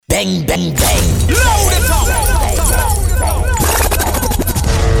bang, bang, bang. Load it up.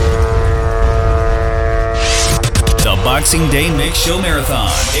 The Boxing Day Mix Show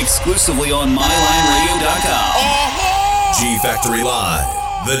Marathon, exclusively on MyLineRadio.com. G Factory Live.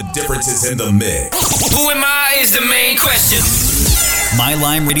 The difference is in the mix. Who am I is the main question. My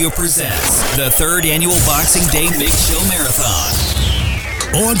Lime Radio presents the 3rd annual Boxing Day Mix Show Marathon.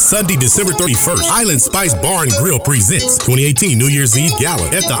 On Sunday, December 31st, Island Spice Bar and Grill presents 2018 New Year's Eve Gala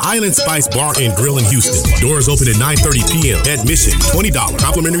at the Island Spice Bar and Grill in Houston. Doors open at 9:30 p.m. Admission, $20.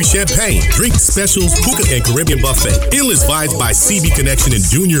 Complimentary champagne, drink specials, hookah and Caribbean buffet. Endless vibes by CB Connection and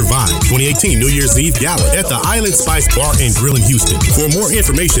Junior Vibe. 2018 New Year's Eve Gala at the Island Spice Bar and Grill in Houston. For more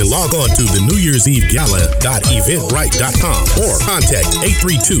information, log on to the New Year's Eve Gala.eventbrite.com or contact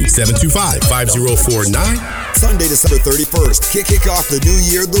 832-725-5049. Sunday, December 31st, kick off the new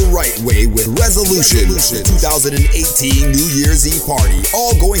year the right way with Resolution, the 2018 New Year's Eve party,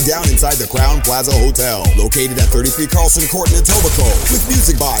 all going down inside the Crown Plaza Hotel, located at 33 Carlson Court in Etobicoke, with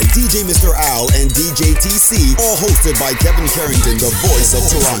music by DJ Mr. Al and DJ TC, all hosted by Kevin Carrington, the voice of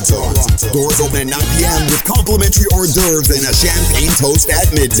Toronto. Doors open at 9 p.m. with complimentary hors d'oeuvres and a champagne toast at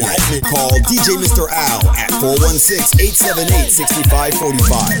midnight. Call DJ Mr. Al at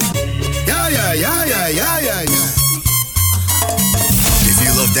 416-878-6545. Yeah. If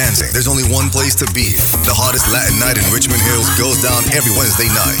you love dancing, there's only one place to be. The hottest Latin night in Richmond Hills goes down every Wednesday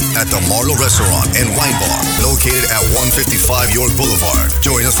night at the Marlowe Restaurant and Wine Bar, located at 155 York Boulevard.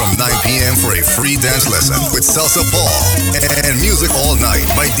 Join us from 9 p.m. for a free dance lesson with Salsa Paul and music all night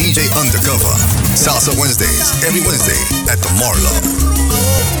by DJ Undercover. Salsa Wednesdays, every Wednesday at the Marlowe.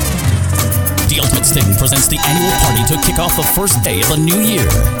 The Ultimate Sting presents the annual party to kick off the first day of the new year.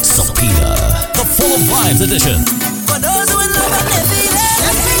 Subpoena, the Full of Vibes edition. For those who love and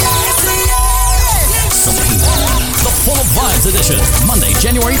Subpoena, the Full of Vibes edition. Monday,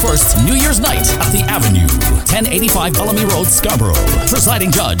 January 1st, New Year's night at the Avenue, 1085 Bellamy Road, Scarborough.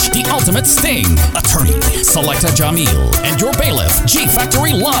 Presiding judge, The Ultimate Sting. Attorney, Selecta Jamil. And your bailiff, G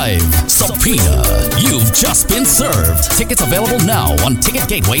Factory Live. Subpoena, you've just been served. Tickets available now on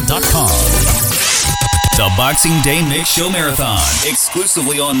ticketgateway.com. The Boxing Day Mix Show Marathon,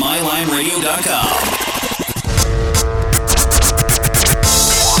 exclusively on MyLineRadio.com.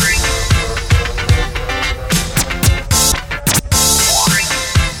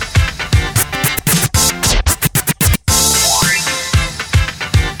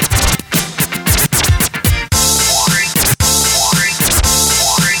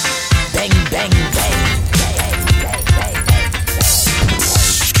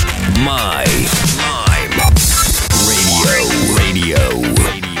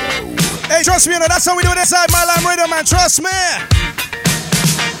 Trust me, you know, that's how we do it inside My Lime Radio, man. Trust me.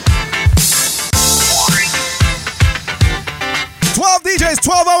 DJs,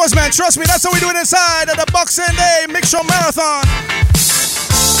 12 hours, man. Trust me, that's how we do it inside of the Boxing Day Mix Show Marathon.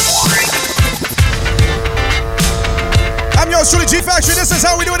 I'm yours truly, G Factory. This is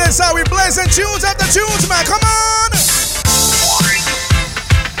how we do it inside. We blazing tunes after tunes, man. Come on.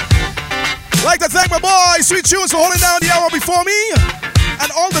 Like to thank my boy Sweet Tunes for holding down the hour before me. And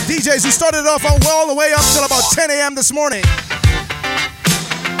all the DJs who started off all the way up till about 10 a.m. this morning.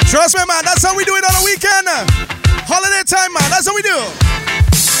 Trust me, man, that's how we do it on a weekend. Holiday time, man, that's how we do.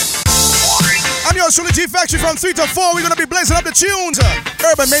 I'm yours truly, G Factory, from 3 to 4. We're going to be blazing up the tunes.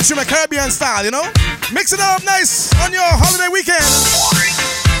 Urban, mainstream, and Caribbean style, you know? Mix it up nice on your holiday weekend.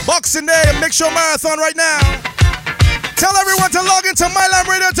 Boxing Day Mix Show Marathon right now. Tell everyone to log into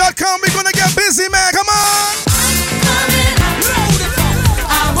MyLineRadio.com. We're going to get busy, man. Come on.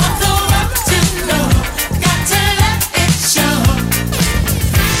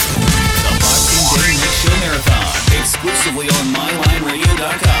 Exclusively on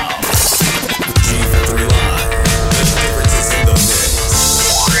MyLineRadio.com. G3 Live. The difference is in the mix.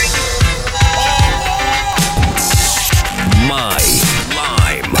 My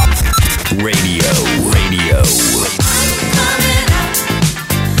Lime Radio.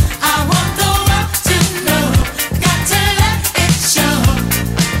 I want the world to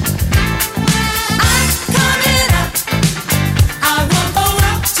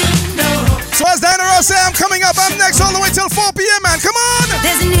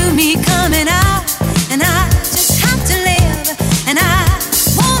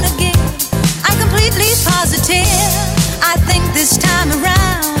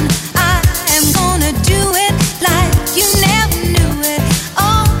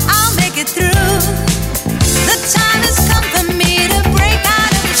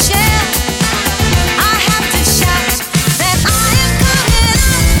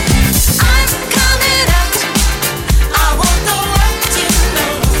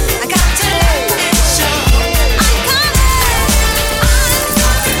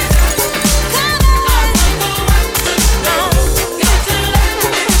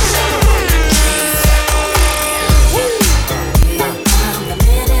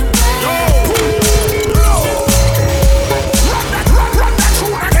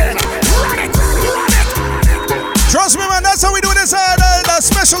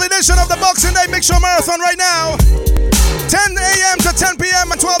Make Show Marathon right now. 10 a.m. to 10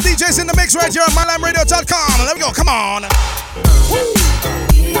 p.m. and 12 DJs in the mix right here on mylimeradio.com. Let me go. Come on. The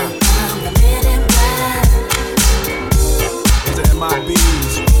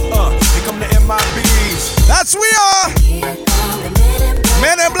MIBs. Here come the MIBs. That's we are.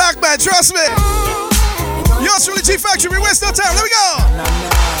 Men in black, man. Trust me. Yours truly, G Factory. We waste no time. Let me go.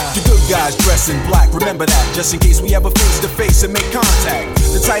 The good guys dress in black, remember that, just in case we ever face to face and make contact.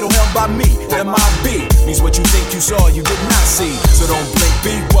 The title held by me, MIB, means what you think you saw, you did not see. So don't blink,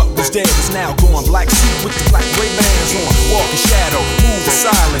 be what was dead is now gone. Black suit with the black Ray-Bans on, walk in shadow, move in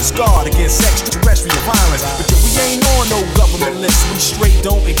silence, guard against extraterrestrial violence. But yo, we ain't on no government list, we straight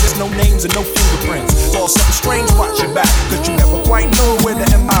don't exist, no names and no fingerprints. Saw something strange, watch your back, cause you never quite know where the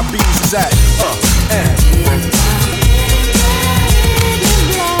MIBs is at.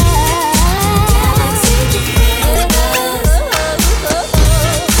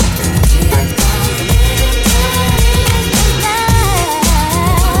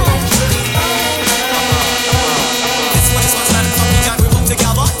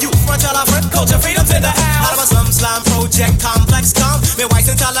 Culture freedom to the house. Out of a slum slam project complex come. Me white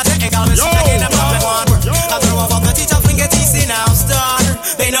intelligent and government back in the public one. I throw off all the teacher finger TC now start.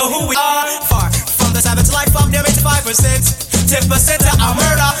 They know who we are. Far from the savage life of them 85%. 10% to our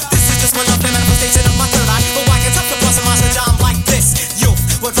murder. This is just one of the manifestation of my third eye. But why can't the boss of my jam like this? Youth,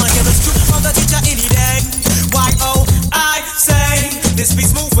 we're gonna give us truth from the teacher any day. Y-O-I say this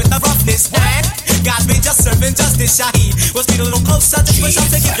beats move with the roughness and God be just serving justice. Shaheed was beat a little closer. Just push up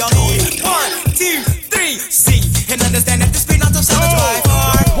to give your lead. 1, 2, 3, see and understand that this beat not to sound right.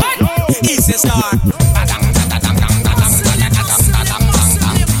 What? Easy start.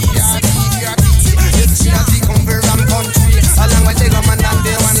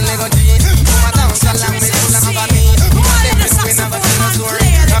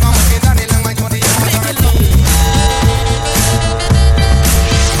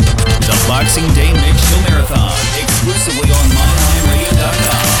 Boxing Day Mix Show Marathon, exclusively on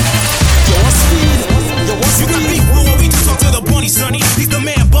mylimeradio.com. You got me when we talk to the bunny, sonny. He's the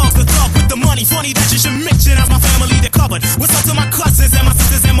man, boss, the thug with the money. Funny that you should mention as my family they're covered. What's up to my cousins and my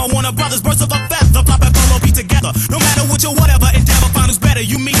sisters and my Warner brothers? Birds of a feather, pop and follow be together. No matter what your whatever endeavor, find who's better.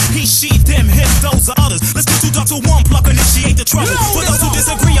 You mean he, she, them, him, those are others. Let's get two ducks to one pluck, initiate the trouble. For those who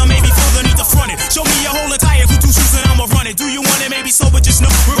disagree, or maybe feel the need to front it. Show me your whole entire crew, two shoes and I'ma run it. Do you want it? Maybe so, but just know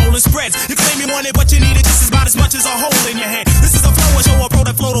we're rolling spreads. You claim you want it, but you need it just about as much as a hole in your hand. This is a flow, a show, a pro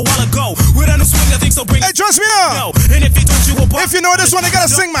that flowed a while ago. With a new swing, I think so. Bring hey, trust me up. And if you don't, you will pop. If you know this one, you gotta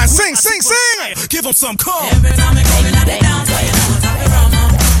sing, man. Sing, sing, sing. Give them some calm. Every time I come in at the dance, but you know it's a drama.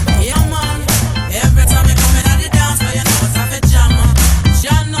 Yeah, man. Every time I come in at the dance, but you know it's a drama.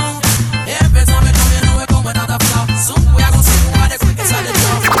 Jano. Every time I come in, we come without a flop. Soon we are gonna see who are the quickest at the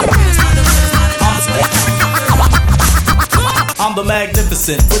top. I'm the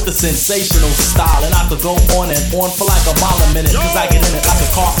magnificent with the sensational style, and I could go on and on for like a mile a minute, cause I get in it like a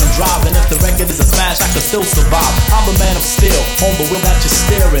car and drive, and if the record is a smash, I could still survive. I'm the man of steel, on the wheel that you're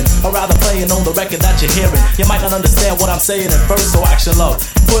steering, or rather playing on the record that you're hearing. You might not understand what I'm saying at first, so action love,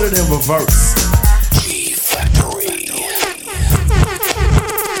 put it in reverse. G Factory.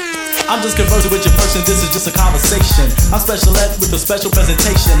 I'm just conversing with your person, this is just a conversation. I'm special ed with a special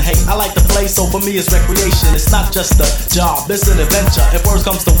presentation. Hey, I like to play, so for me it's recreation. It's not just a job, it's an adventure. If worse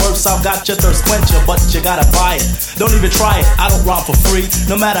comes to worse, I've got your thirst quencher, but you gotta buy it. Don't even try it, I don't rhyme for free,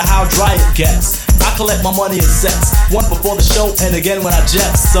 no matter how dry it gets. I collect my money in sets, one before the show and again when I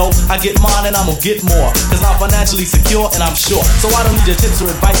jet. So I get mine and I'm gonna get more, cause I'm financially secure and I'm sure. So I don't need your tips or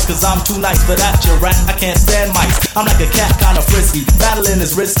advice, cause I'm too nice for that, you rat. I can't stand mice, I'm like a cat, kinda frisky. Battling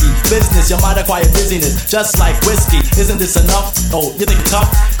is risky, business, you might acquire dizziness, just like whiskey. Isn't this enough? Oh, you think it's tough?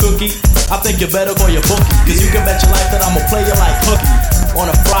 Cookie? I think you better call your bookie, cause you can bet your life that I'm a player like Hookie. On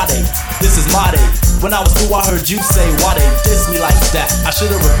a Friday, this is my day. When I was through, I heard you say, why they diss me like that? I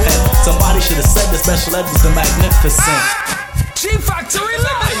should've repent. Somebody should've said the special ed was the magnificent. G Factory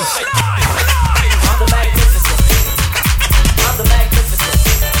live. I'm the magnificent. I'm the magnificent.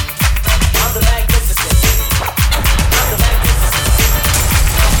 I'm the magnificent. I'm the magnificent.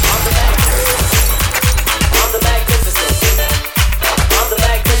 I'm the magnificent. I'm the magnificent. I'm the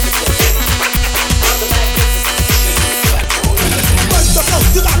magnificent. I'm the magnificent. Work the flow,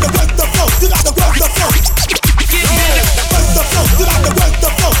 you got to work the flow, you got to work the flow. Work the flow, you got to work the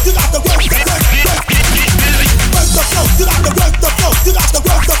flow, you got to work the flow. Work the flow, you got to work the flow, you got to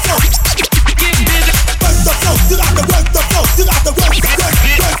work the flow.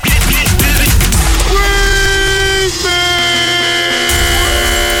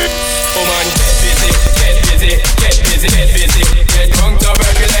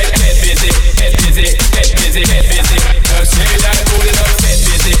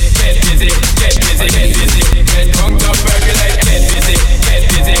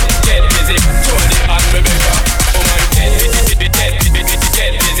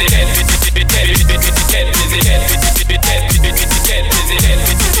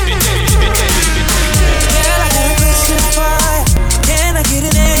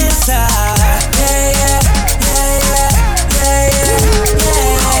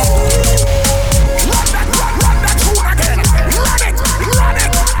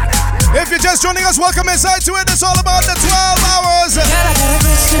 just joining us, welcome inside to it. It's all about the 12 hours.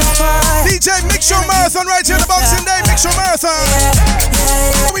 DJ Mix Show Marathon right here in the Boxing Day Mix Show Marathon.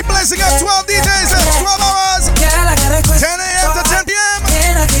 We blessing up 12 DJs at 12 hours. 10 a.m. to 10 p.m.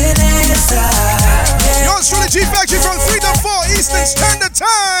 Yours truly, G Factory from 3 to 4 Eastern Standard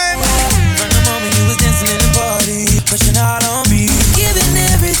Time. From the moment you was dancing in the party, pushing out on me, giving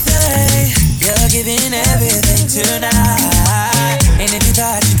everything. You're giving everything tonight. And if you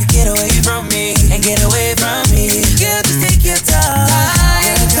thought you could get away from me and get away from me, girl, just take your time.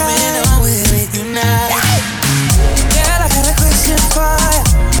 You're coming on with me tonight. Girl, I got a question for you.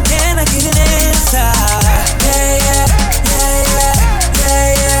 Can I get an answer? Yeah, yeah, yeah, yeah,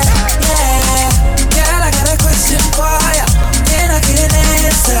 yeah, yeah. Girl, I got a question for you. Can I get an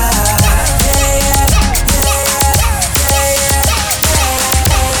answer?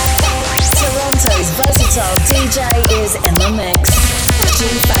 Toronto's versatile DJ is in the mix. G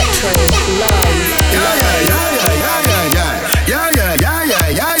Factory live. Yeah, yeah, yeah, yeah, yeah, yeah, yeah, yeah, yeah,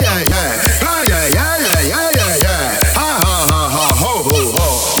 yeah, yeah, yeah, yeah, yeah, yeah, yeah, yeah, yeah, yeah. Ha ha ha ha ho ho ho.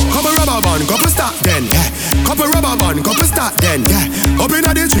 Couple rubber band, couple start then, yeah. Couple rubber band, couple start then, yeah. Up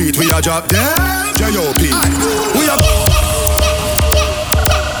inna the street we a drop there. J.O.P. We a.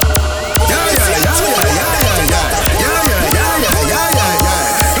 Yeah, yeah, yeah, yeah, yeah, yeah, yeah.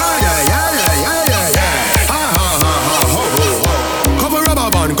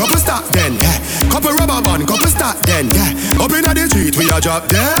 Couple start then, yeah. Couple rubber band, couple start then, yeah. Up inna the street we a drop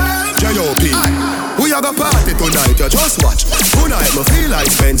there. J.O.P. We a go party tonight, you just watch. Tonight me feel like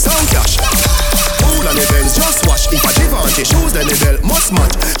spend some cash. Cool on the Benz, just watch. If I Givenchy shoes, then the belt must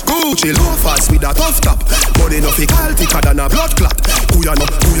match. Gucci loafers with a tough top. Body no fickle, thicker than a blood clot. Who ya know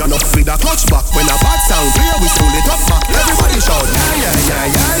with a clutch back. When a bad sound clear, we pull it up back. Everybody shout, yeah, yeah, yeah,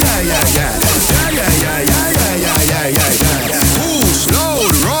 yeah, yeah, yeah, yeah. Yeah, yeah, yeah, yeah, yeah, yeah, yeah, yeah. Push,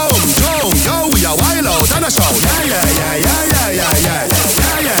 load, rum, jump, yo, we a wild out and a shout. Yeah, yeah, yeah, yeah, yeah, yeah, yeah.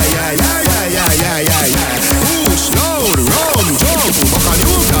 Yeah, yeah, yeah, yeah, yeah, yeah, yeah, yeah, yeah. Push, load, rum, jump, fuck a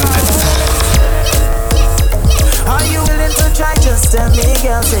new girl. Are you willing to try? Just tell me,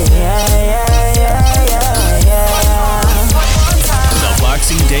 girl, say yeah, yeah, yeah, yeah, yeah. The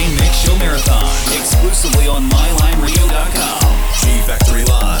Boxing Day Mix Show Marathon, exclusively on MyLineRadio.com. G Factory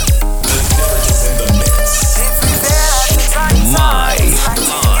Live. The difference is in the mix. My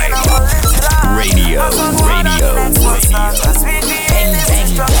Radio.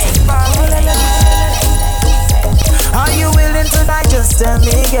 Are you willing to die? Just tell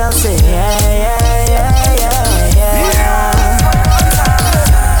me, girl, say yeah, yeah, yeah, yeah, yeah.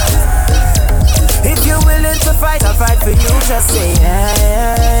 If you're willing to fight, I'll fight for you. Just say yeah,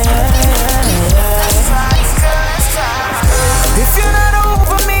 yeah, yeah, yeah. If you're not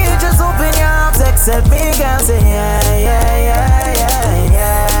over me, just open your arms, accept me, girl, say yeah, yeah, yeah, yeah,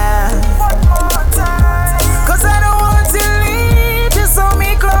 yeah. One more time. 'Cause I don't want to leave, just hold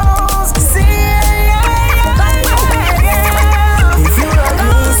me close. See, yeah, yeah, yeah, yeah. If you love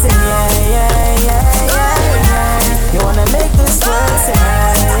me, say yeah, yeah, yeah, yeah, yeah. You wanna make this work, say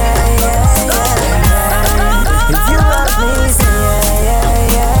yeah, yeah, yeah, yeah. If you love me, say yeah, yeah,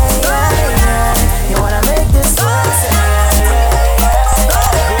 yeah, yeah, yeah. You wanna make this work, say yeah, yeah, yeah.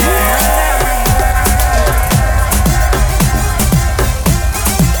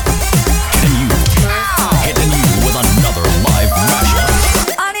 Hitting you with another live mashup.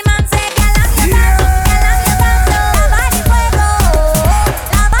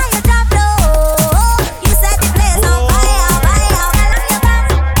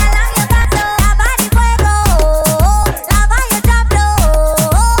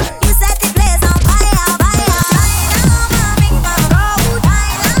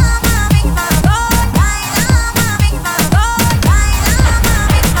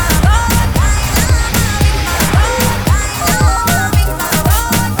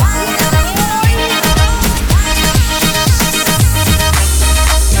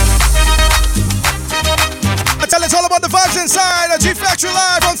 Inside, a G Factory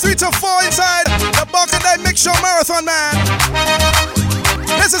Live from 3 to 4 inside the Boxing Day Mix Show Marathon, man.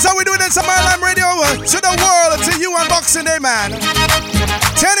 This is how we do it in Summerland Radio to the world, to you on Boxing Day, man. 10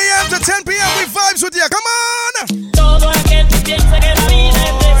 a.m. to 10 p.m. we vibes with you. Come on. Todo aquel que piensa que la vida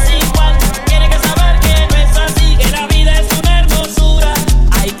es desigual tiene que saber que no es así, que la vida es una hermosura,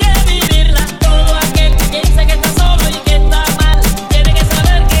 hay que vivirla. Todo aquel que piensa que está solo y que está mal tiene que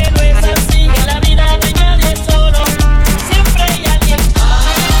saber que no es así, que la vida no hay nadie solo, siempre hay alguien. No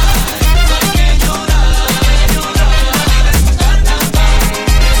hay que llorar, no hay que llorar, la vida es un carnaval,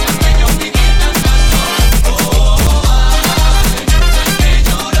 esos sueños viviendo cantando. Oh, no hay que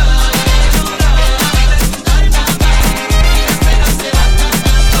llorar, la vida es un carnaval.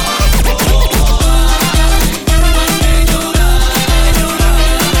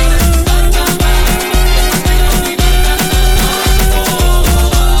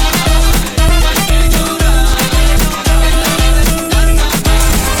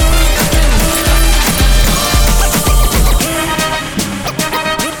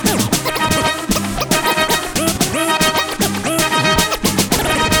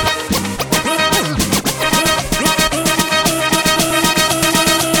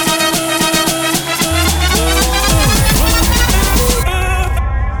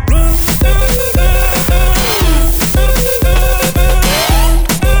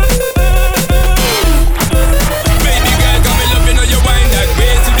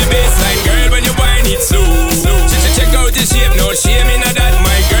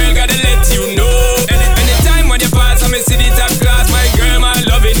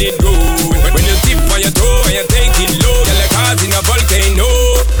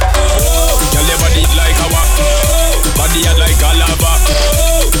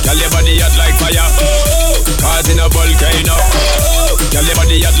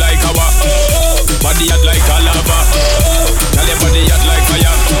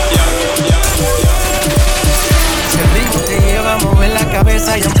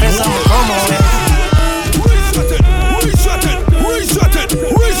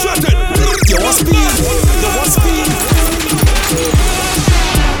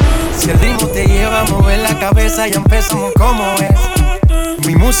 Si el ritmo te lleva a mover la cabeza, ya empezamos como es.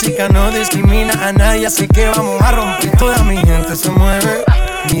 Mi música no discrimina a nadie, así que vamos a romper. Toda mi gente se mueve.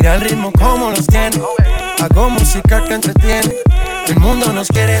 Mira el ritmo como los tiene. Hago música que entretiene. El mundo nos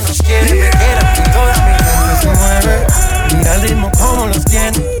quiere, me quiera. Y toda mi gente se mueve. Mira el ritmo como los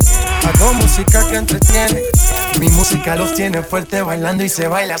tiene. Hago música que entretiene. Mi música los tiene fuerte bailando y se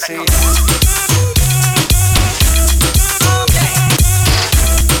baila así.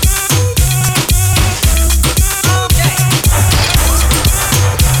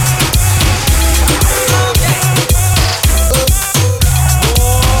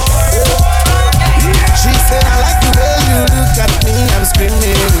 I'm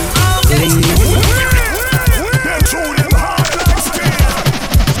screaming.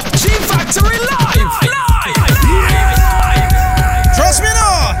 G Factory live. Trust me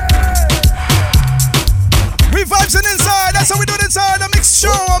now. We vibes in inside. That's how we do it inside. The mix show,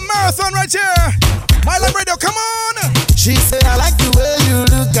 a marathon right here. My Love Radio, come on. She said, I like the way you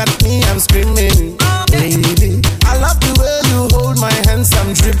look at me. I'm screaming, baby. I love the way you hold my hands.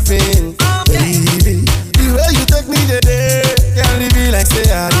 I'm dripping, baby. The way you take me today. Can't leave me like say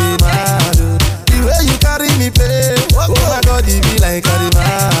I did mad. The way you carry me play. Oh my God, it be like I did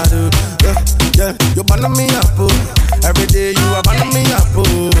mad. Yeah, you burn me up. Every day you are burning me up.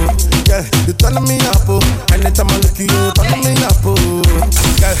 Yeah, you turn me up. Anytime I look you, turn me up.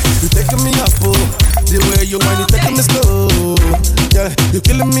 Yeah, you taking me up. The way you want, you taking me slow. Yeah, you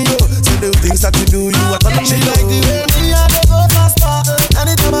killing me. So the things that you do, you are turning me like the way me I go faster.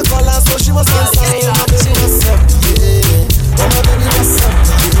 Anytime I call her, so she must answer. What's up? Yeah. Oh my baby, what's up?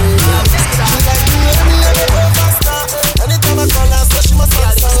 Yeah. She like the way me I go faster. Anytime I call her, so she must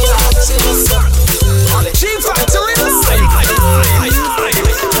answer. What's up? G Factory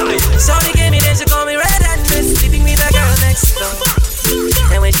Shorty gave me, then she call me red-handed, sleeping with a girl next door.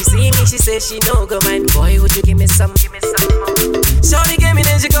 And when she see me, she says she no go mind. Boy, would you give me some more? Shorty gave me,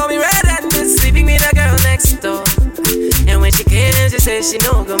 then she call me red-handed, sleeping with a girl next door. And when she came in, she says she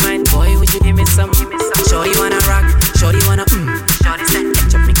no go mind. Boy, would you give me some? Shorty wanna rock, shorty wanna Shorty said,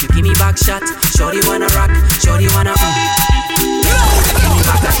 ketchup make you give me back shot. Shorty wanna rock, shorty wanna give me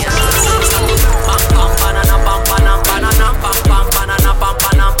back a Pam pam banana pam banana banana pam pam banana pam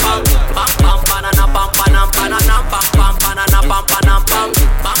banana pam pam pam banana pam banana banana pam pam banana pam banana pam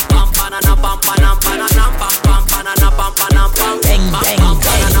pam pam banana pam banana banana pam pam banana pam banana pam bang bang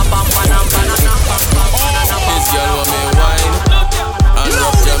banana pam banana banana pam pam banana pam. This girl want me wine and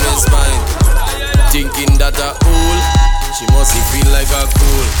rupture my spine, thinking that a fool. She must feel like a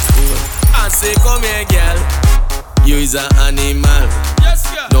fool. I say come here, girl. You is an animal. Yes,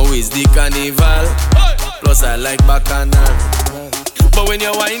 no, it's the carnival. Plus I like bacchanal. But when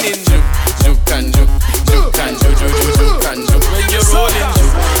you're whining, juke and juke, juke and juke, juke and juke. When you're rolling,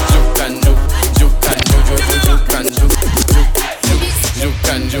 juke and juke, juke and juke and juke, juke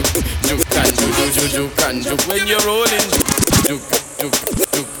and juke, juke and juke, juke and juke. When you're rolling, juke and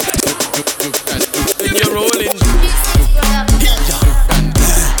juke. When you're rolling,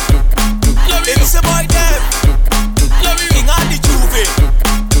 it's a boy Dev. King of the Juve.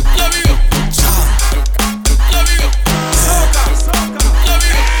 Love you. Love you.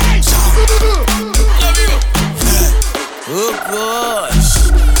 Oh gosh.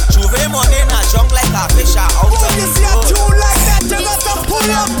 Juve money na jump like a fish out of the road. You see a tune like that, you got to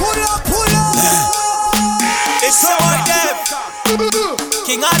pull up. It's a boy Dev.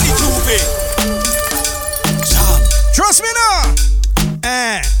 King of the Juve. Trust me now.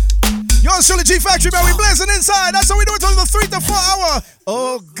 Yours truly, G Factory, man. We blazing inside. That's how we do it until the 3 to 4 hour.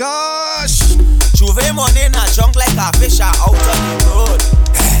 Oh gosh. Juve money na junk like a fish out of the road.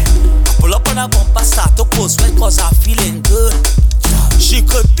 Pull up on a bumper, start to post when cause I'm feeling good. She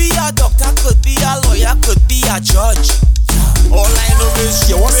could be a doctor, could be a lawyer, could be a judge. All I know is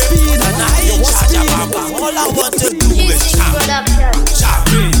you want speed and I ain't charge a bamba. All I want to do is jam.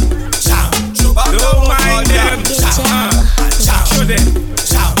 Don't mind them. Show them.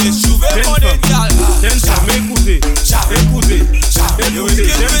 It's Juve money, girl. Écoutez.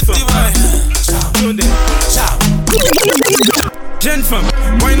 Jeune femme,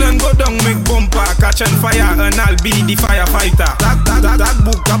 wine and go down, make bumper, catch and fire, and I'll be the firefighter. That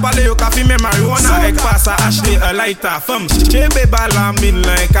book, a ballet, you can me marijuana, egg passa, acheter a lighter. Femme, chebe balamin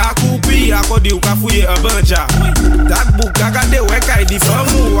like a coupi, a kodi you can fouiller a banja. That book, I got the work I di femme,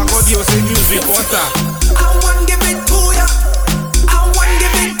 a kodi you say news reporter. I want give it to ya. I want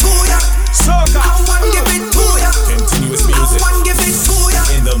give it to ya. Soca. I want give it to ya. Continuous music. I want give it to ya.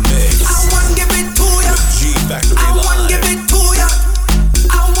 In the mix. I want give it to ya. G Factory I want Live. give it to ya.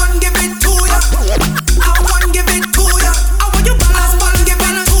 I want give it to ya. I want give it to ya. I want you balance, want give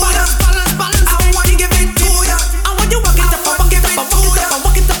it to ya.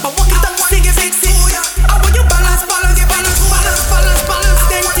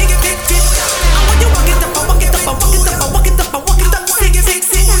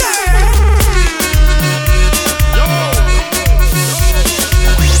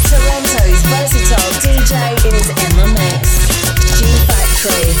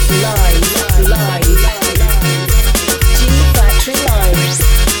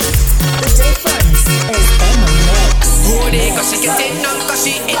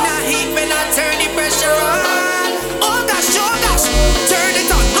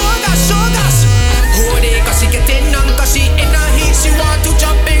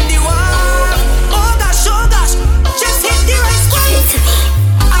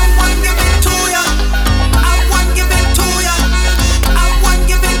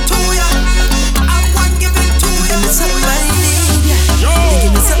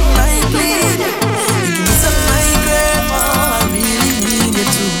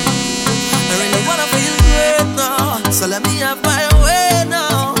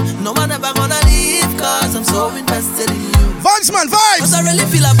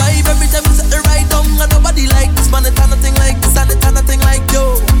 every time you set the right down, and nobody like this man. It a nothing like this, and it a nothing like you.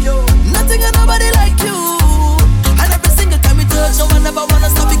 Nothing and nobody like you. And every single time we touch, no one ever wanna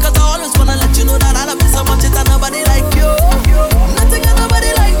stop because I always wanna let you know that I love you so much. It a nobody like you. Nothing and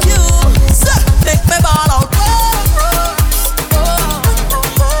nobody like you. So make me ball out.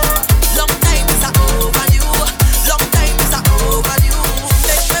 Long time is over you. Long time is over you.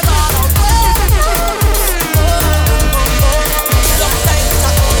 Make me ball out. Long time is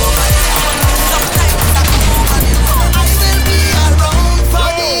over you. Long time is over you. I will be around for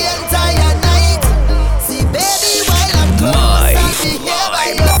the entire night. See, baby, while I'm close, I'll be here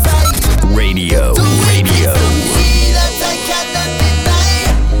by your side. Radio. See that I cannot deny.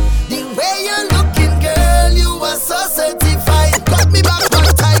 The way you're looking, girl, you are so certified. Got me back one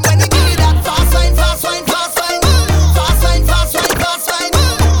time when you give me that fast wine, fast wine, fast wine. Fast wine, fast wine, fast wine.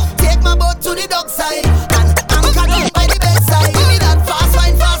 Take my boat to the dock side and anchor down by the bedside. Give me that fast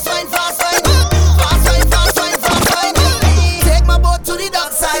wine, fast wine, fast wine. Fast wine, fast wine, fast wine. Take my boat to the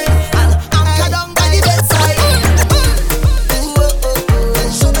dock side and anchor down by the bedside.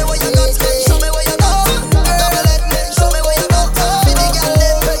 Show me what you got, show me what you got. Double it, show me what you got. Be the girl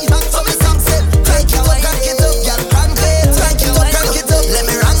them, show me some set. Crank it up, girl, crank it. Crank it up, let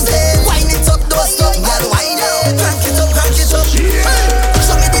me run it. Wind it up, don't stop, girl, wind it. Crank it up.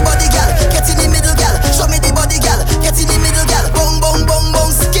 Show me the body, girl, get in the middle, girl. Show me the body, girl, get in the middle, girl. Boom, boom, boom,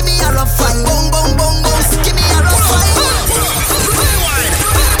 boom, give me a rough fine. Boom, boom, boom, boom, give me a rough fine. Rewind.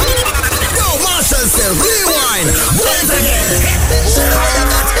 Yo, Marshall said rewind. Once again. Show me what you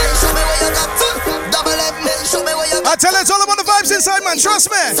got, show me what you got. Double it, show me what you got. I tell you, it's all about the vibes inside, man. Trust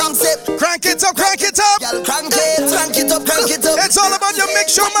me. Crank it up, crank it up. Girl, crank it up, crank it up. It's all about your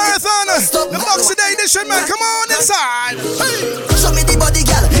Mix Show Marathon. The Boxing Day edition, man. Come on inside. Show me the body,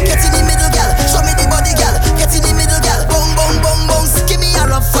 girl, get in the middle, girl. Show me the body, girl, get in the middle, girl. Boom, boom, boom, boom, give me a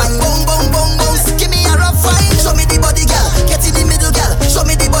rough fine. Boom, boom, boom, boom, give me a rough fine. Show me the body, girl, get in the middle, girl. Show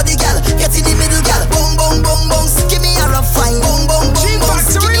me the body, girl, get in the middle, girl. Boom, boom, boom, boom, give me a rough fine. Boom, boom, boom, boom,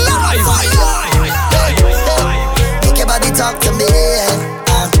 give me a rough fine. Make your body talk to me.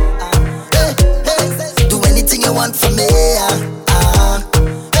 Do anything you want from me.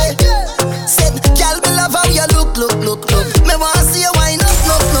 Said, girl, me love how you look. Me wanna see you wind up.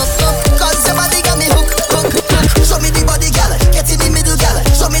 Cause your body got me hook. Show me the body, girl, get in the middle, girl.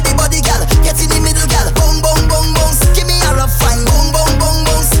 Show me the body, girl, get in the middle, girl. Boom, boom, boom, boom, give me a rough fine. Boom, boom, boom,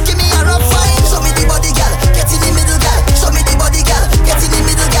 boom, give me a rough fine. Show me the body, girl, get in the middle, girl. Show me the body, girl, get in the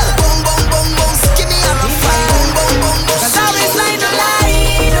middle, girl. Boom, boom, boom, boom, give me a rough fine. Boom, boom, boom, boom. Cause I always lie, no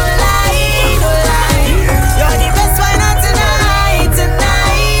lie, no lie, no lie. You're the best wine on tonight.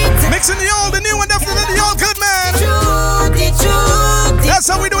 Mixing the old, the new, and definitely the old good, man. Truth. That's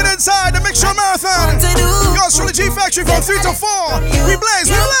how we do it inside the Mix Show Marathon. Yours from the G Factory from 3 to 4. We blaze.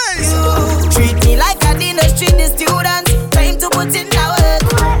 Treat me like I didn't treat the students. Time to put in the work.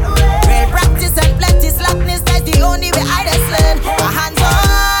 Real practice and plenty slackness. That's the only way I just learn. My hands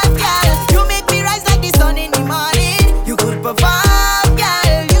on, girl. You make me rise like the sun in the morning. You could perform,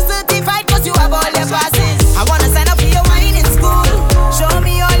 girl. You certified cause you have all your passes. I wanna sign up for your wine in school. Show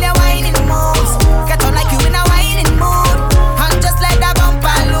me all your whining moves. Get on like you in a whining mood. And just let that bumper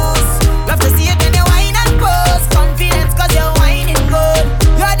loose. Love to see you when you whine and pose. Confidence cause you're whining good.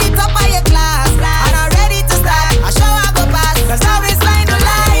 You're the top of your class. And I'm ready to start. I show I go past. Cause I always lie, no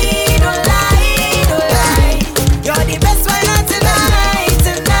lie, no lie, no lie. You're the best one on tonight.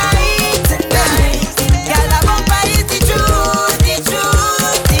 Girl, that bumper is the truth.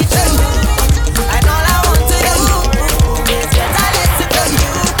 And all I want to do is get a lesson from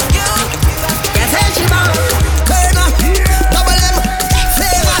you. Get her, she bang, Kerma, double M,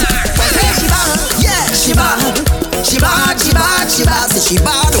 flavor. Get her, she bang, yeah, she bang. Say she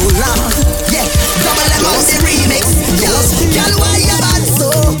bad, oh Lord. Yeah, double M on the remix. Girl, why you bad so?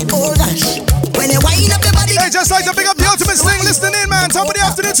 Oh gosh, when you wind up your body. Hey, just like to pick up the ultimate sting. Listen in, man. Top of the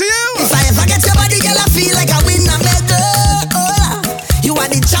afternoon to you. If I ever get your body, girl, I feel like I win a medal. Oh Lord, you are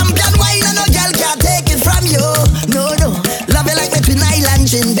the champion wine and no girl can't take it from you. No, love you like me Twin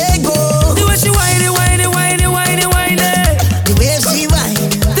Island Trinbago. The way she whine. The way she whine.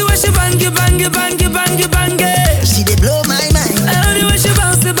 The way she bang it. She did blow my mind. Oh, the way she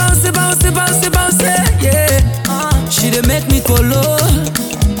bounce it, yeah. She did make me go low.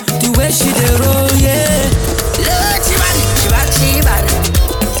 The way she did roll, yeah. Look, she bad.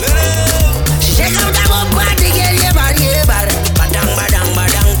 She shake out that one body, girl, yeah, bad. Badang.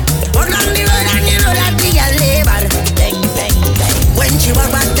 Hold on the road and you know that the girl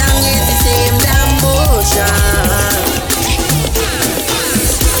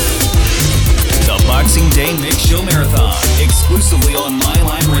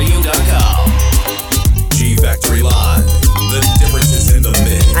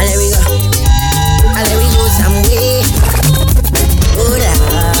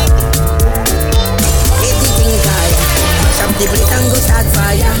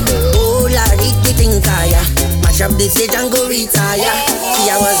say Django retire. See,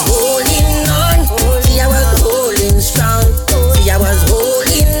 I was holding on. See, I was holding strong. See, I was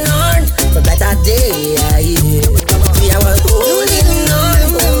holding on for better day. See, I was holding on.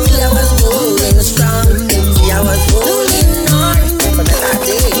 See, I was holding strong. See, I was holding on for better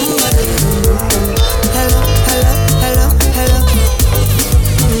day. Hello, hello, hello, hello.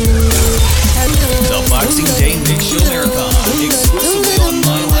 The Boxing Day Mix Show Marathon, exclusively on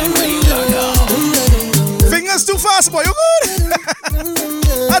MyLineRadio.com. Fingers too fast, boy. You good?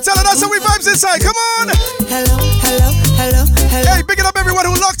 I tell her that's how we vibes inside. Come on. Hello, hello, hello, hello. Hey, big it up everyone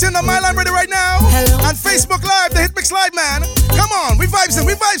who locked in on My Line Radio right now. Hello. On Facebook Live, the Hitmix Live, man. Come on, we vibes in,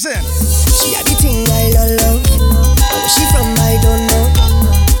 we vibes in. She had the thing I love. Where she from, I don't know.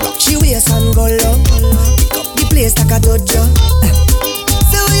 Rock she waist and go low. Pick up the place like a dojo.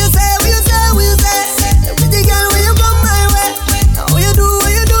 So what you say, what you say, what you say? Pretty girl, when you come my way. Now what you do,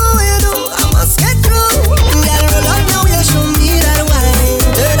 what you do, what you do? I must get through. Girl, roll up now, you show me that wine.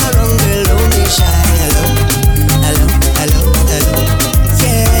 Turn around, girl, don't be shy. Hello, hello, hello, hello.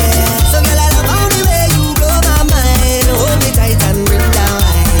 Yeah. So girl, I love how the way you blow my mind. Hold me tight and bring down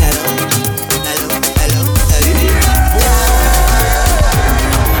wine. Hello, hello, hello, hello.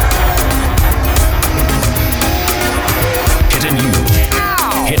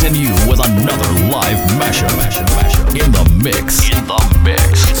 Hitting you with another live mashup. In the mix.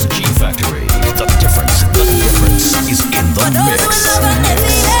 It's G Factory. The difference is in the mix.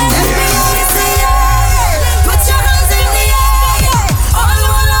 Put your hands in the air,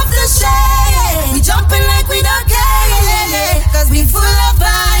 all of the shade. We jumping like we don't care, cause we full of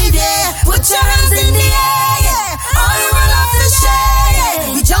vibe, yeah. Put your hands in the air, all of the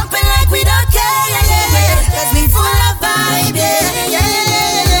shade. We jumping like we don't care, cause we full of vibe, yeah.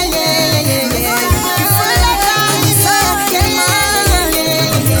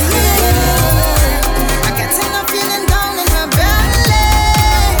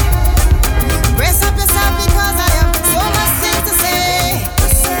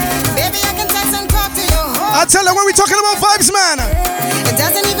 I tell her when we talking about vibes, man. It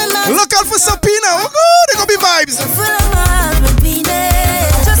doesn't even matter. Look out for Sapina. Oh, good. They gonna be vibes. Full of my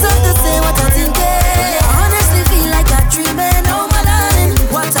happiness. Just have to say what I think. I honestly feel like I'm dreaming. Oh my darling,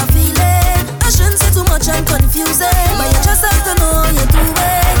 what I'm feeling. I shouldn't say too much, I'm confusing. But you just have to know you do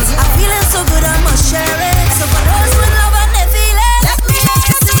it. I'm feeling so good, I must share it. So for those who love and they feel it, let me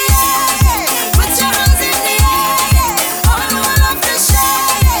see it. Put your hands in the air. All of the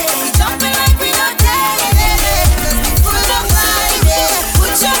shade. We jumping like we don't care. Cause we full of vibe, yeah.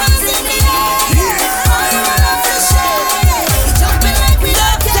 Put your hands in the air. All of the shade. We jumping like we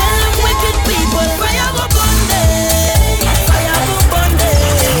don't care. Tell them wicked people, fire go burn them. Fire go burn them.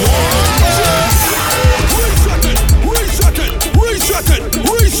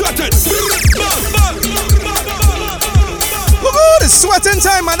 Reset it. Look good. It's sweating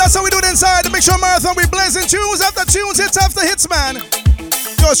time, man. That's how we do it inside the Big Show Marathon. We blazing tunes after tunes, hits after hits, man.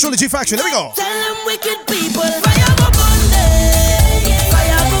 Yours truly, G Factory. There we go. Tell them wicked people, fire go burn them.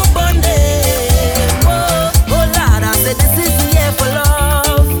 Fire go burn them. Oh, oh Lord, I said this is the year for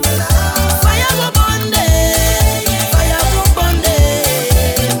love. Fire go burn them. Fire go burn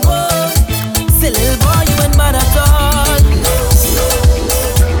them. Oh, say little boy, you ain't bad at all.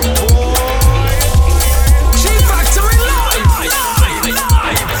 G Factory live.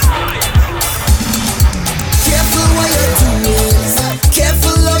 Careful what you're doing.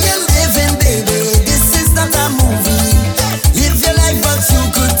 Careful how you're living, baby. This is not a movie. Live your life, but you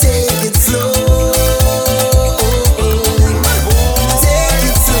could take it slow. Take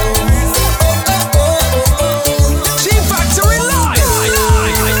it slow. G Factory live.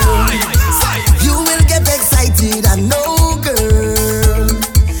 You will get excited, I know, girl.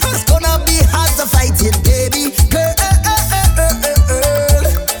 It's gonna be hard to fight it, baby. Girl,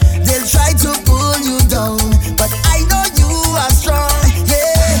 they'll try to pull you down, but I know you are strong.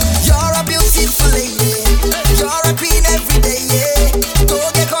 Yeah, you're a beautiful lady. You're a queen every day. Yeah,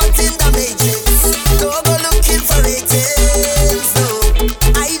 don't get caught in the matrix. Don't go looking for ratings. No,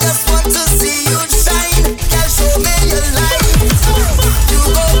 I just want to see you shine. Girl, show me your light. You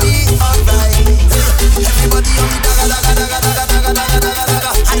gon' be alright. Everybody on me daga daga daga daga daga daga daga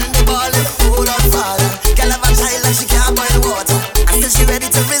daga. And the ball is full of fire. Girl have a child and she can't boil water. I said she ready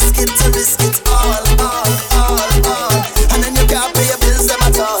to risk it all. And then you can't pay your bills them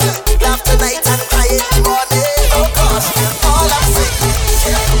at all. Laugh tonight and cry in the morning. Oh gosh, all I'm saying.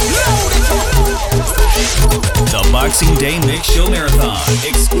 The Boxing Day Mix Show Marathon,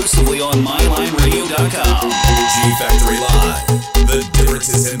 exclusively on MyLineRadio.com. G Factory Live. The difference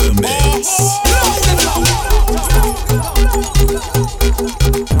is in the mix.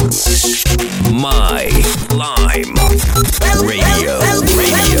 My Lime Radio.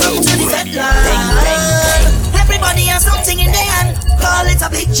 Welcome to the flatland. Everybody has something in their hand. Call it a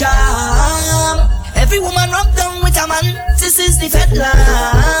big jam. Every woman rub down with a man. This is the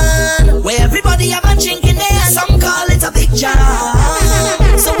flatland, where everybody have a drink in their hand. Some call it a big jam.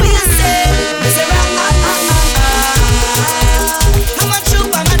 So we say, I'm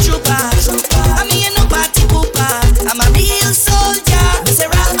a trooper. I'm me no party pooper. I'm a real soldier.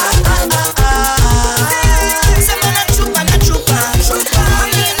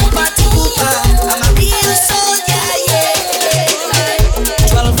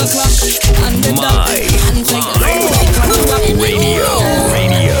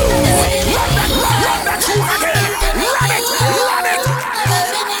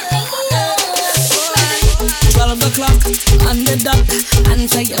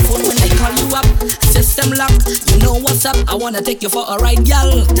 Answer your phone when I call you up. System lock, you know what's up. I wanna take you for a ride,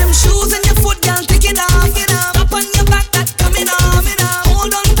 gal. Them shoes and your foot, gal, take it off. Up on your back, that coming off.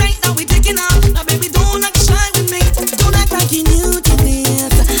 Hold on tight, now we taking off. Now baby, don't act shy with me. Don't act like you new to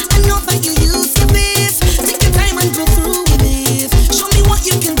this. I know that you used to this. Take your time and go through with this. Show me what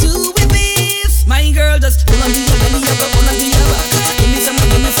you can do with this. My girl, just hold on to your belly, you go hold on to your back. Give me some of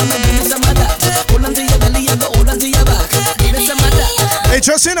that. Hold on to your belly, you go hold on to your back. Give me some of that. Hey,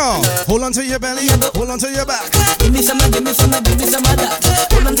 trust you know. Hold on to your belly, hold on to your back. Give me some of that.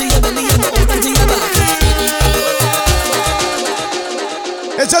 Hold on to your belly, hold on to your back.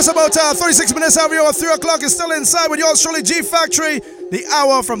 It's just about 36 minutes after your 3 o'clock. It's still inside with yours truly, G Factory. The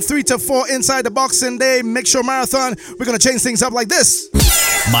hour from 3 to 4 inside the Boxing Day Mix Show Marathon. We're going to change things up like this.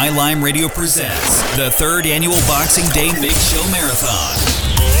 My Lime Radio presents the 3rd annual Boxing Day Mix Show Marathon.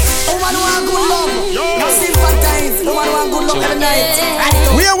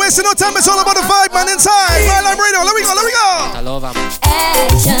 We are wasting no time. It's all about the vibe, man. Inside My Lime Radio. Let me go. I love him.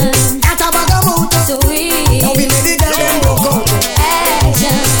 Action. Sweet. Don't be ready to them go.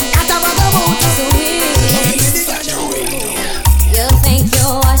 Action. Sweet. You think you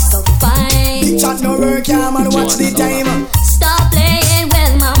are so fine. Big chat no work, yeah, man. Watch the time. Stop playing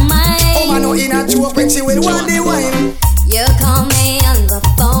with my mind. Oh, man, no in a joke when she will want the wine. You call me on the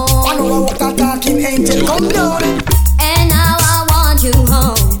phone. I know what a talking angel come down. And now I want you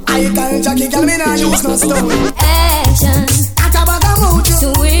home. I tell Jackie, girl, me nah use no stone. Action.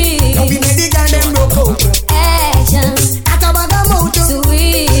 Sweet. Don't be made the girl them broke out. Action. Sweet.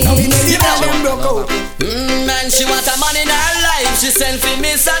 Don't be made the girl them broke out. Man, she want a man in her life. She send for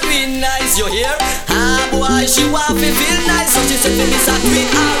me so be nice, you hear? Ah boy, she want me feel nice, so she send for me so be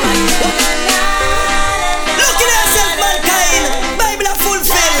alright. Look at yourself, mankind. Bible a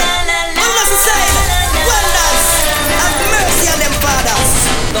fulfill. What does it say? Wonders. Have mercy on them fathers.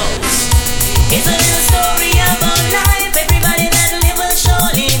 It's a little story about life. Everybody that live will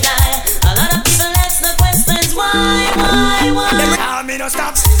surely die. A lot of people ask the questions why? Me no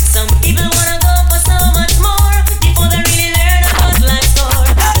stop. Some people wanna go for so much more before they really learn about life's score.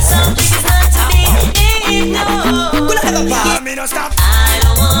 Some things not to be ignored. Me no stop. I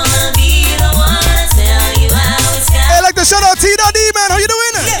don't wanna be the one to tell you how it's got. Hey, like to shout out T.D, man. How you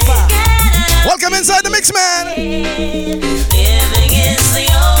doing? Welcome inside the mix, man. Living is the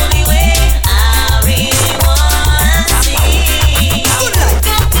only way I really wanna see. Got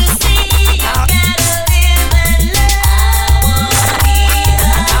to see, gotta live and love. I wanna be the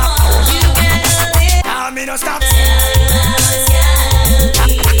one. You gotta live. Me no stop.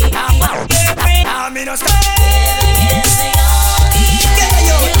 Me no stop. Living is the only way. You gotta live and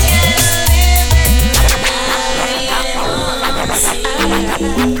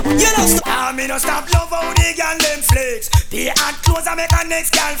Me no stop love how the girl them flex. The hot clothes I make a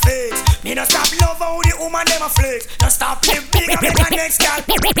next girl flex. Me no stop love how the woman them a flex. No stop live big I make a next girl.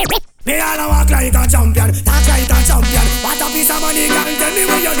 Me all a walk like a champion, talk like a champion. What a piece of money, girl, tell me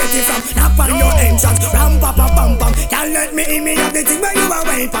where you get it from. Knock on your entrance, ram pa pa pam pam. Girl, let me in me have the thing where you a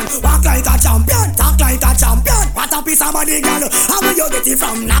wait on. Walk like a champion, talk like a champion. What a piece of money, girl, how where you get it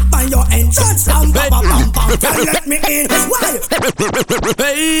from? Knock on your entrance, ram pa pa pam pam. Girl, let me in, why?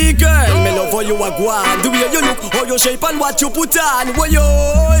 Hey girl, me love how you a go on. The way you look, how you shape and what you put on. Why you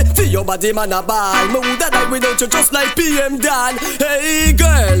feel your body man a ball. Me woulda die without you just like PM Dan. Hey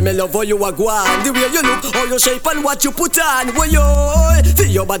girl, me love how you a go on. The way you look, how you shape and what you put on. Why you feel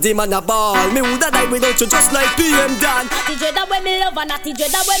your body man a ball. Me woulda die without you just like PM Dan. Natty dread that when me love and natty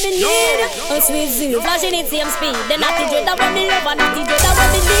dread that when me need. Sweet zoo, flashing it same speed. Then natty dread that when me love and natty dread that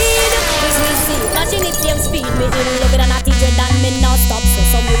when me need. Sweet zoo, flashing it same speed. Me in love with a natty dread and me not stop. So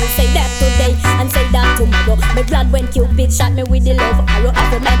some will say that today and say that tomorrow. Me glad when Cupid shot me with the love arrow.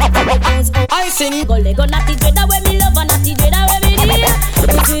 After my couple pounds out. I sing go Lego natty dread that when me love and natty dread that when me need.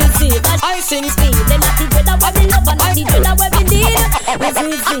 Sweet zoo, I sing speed. Then natty dread that when me love and natty We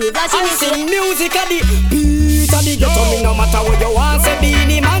sweet, flashing it. Sing music of the beat of the ghetto. Me no matter what you want, say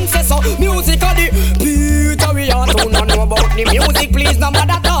Beanie Man say so. Music of the beat of we are to not know about the music. Please no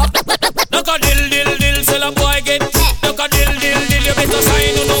matter talk. Look a dill, sell a boy get. Look a dill, you better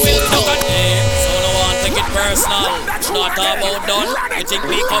sign on the will. Look a so no one take it personal. Not about done. You think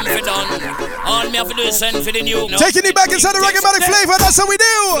we come for done? All me have to do is send for the new. Taking it back inside the reggae flavor, that's how we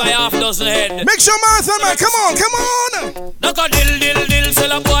do. Fly half dozen head. Make sure marathon man, come on. Look a dill,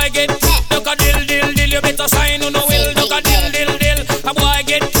 sell a boy get. Look a dill, you better sign on the will. Look a dill, a boy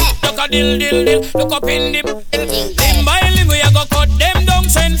get. Look a dill, look up in the. Limb by limb we a go cut them down,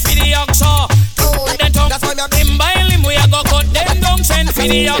 send for the oxa. That's why limb by limb we a go cut them down, send for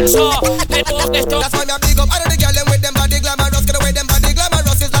the oxa. That's why me big up all of the girl them with them body glamorous. Get away them body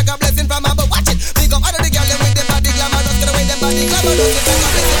glamorous is like a blessing from above. Watch it, big up all of the girl them with them body glamorous. Get away them body glamorous is like a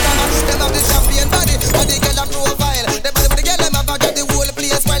blessing from above. Them have the champion body, what the girl a profile. Them body with the girl them have got the whole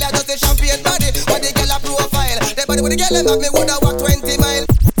place while I just the champion body, what the girl a profile. Them body with the girl them have me woulda walk 20 miles.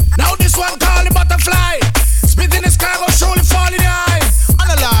 Now this one call the butterfly. Spit in the sky, go surely fall in the eye. On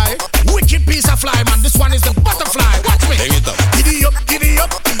a lie, wicked piece of fly, man. This one is the butterfly. Watch me. Bring it up. Giddy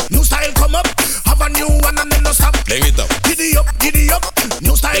up. New style come up. Have a new one and then no stop. Bring it up. Giddy up.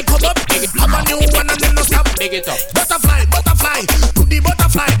 New style come up. Have a new one and then no stop. Bring it up. Butterfly. To the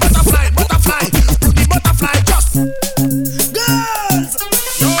butterfly. To the butterfly. Just girls.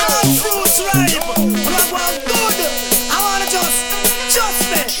 All fruits ripe. Well, good. I wanna just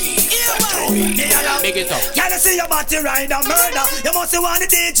Big it up. Can I see your body ride and murder? You must want the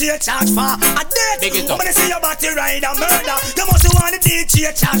DJ charge for a date. Big it up. When I see your body ride and murder, you must want the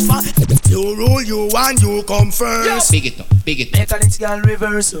DJ charge for. You rule you and you come first. Big it up. Mechanical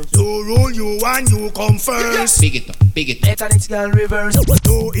reversal. You rule you and you come first. Big it up. Mechanical reversal.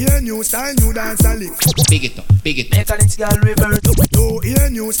 You hear new style, new dance and lick. Big it up. Mechanical reversal. You hear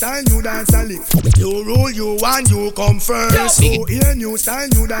new style, new dance and lick. You rule you and you come first. You hear new style,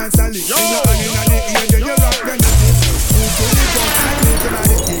 new dance and lick.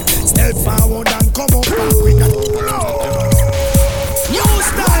 Step forward and come up back with that. New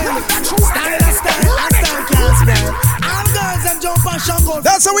style can't spell. All girls and jump and shangle.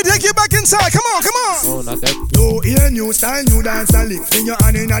 That's how we take you back inside. Come on. Oh, not that. You hear new style, new dance and lick. Bring your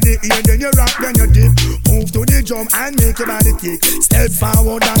hand in the ear, then you rock, then you dip. Move to the drum and make your body kick. Step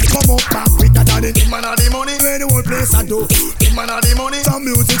forward and come up back with that. Big man of the money, where the whole place I do. Big man of the money, some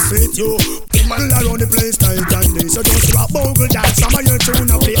music straight you. Big man around the place night and day. So just rock, bogle, dance, some of your tune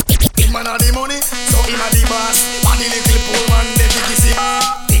up play. Big man of the money, so him a the boss. And the little poor man, they big see.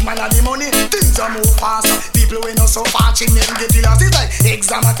 Big man of the money, things are move fast. People we know so fast, him them get the lost. It's like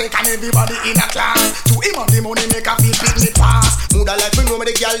exam a take and everybody in a class. To him of the money make a feel picnic pass. Mood a like we know me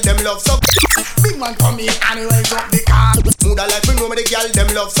the girl them love so. Big man come in and raise up the car. Mood a like we know me the girl them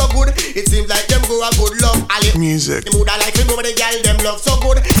love so good. It seems like them go a good love. Music. Mood a like we know me the girl them love so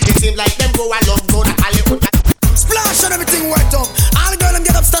good. It seems like them go a love good. Splash and everything wet up. All the girls them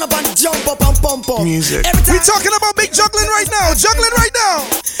get up, stand up and jump up and pump up. Music. We talking about big juggling right now.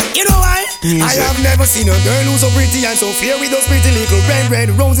 You know why? Music. I have never seen a girl who's so pretty and so fair with those pretty little red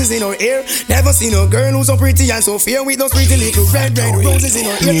roses in her hair. Never seen a girl who's so pretty and so fair with those pretty little red roses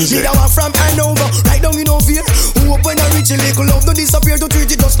in her hair. Music. Need a one from Hanover, right down in no fear. Who open a rich little love to disappear, to treat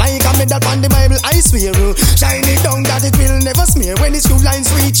it just like a medal on the Bible, I swear. Shine it down that it will never smear. When these few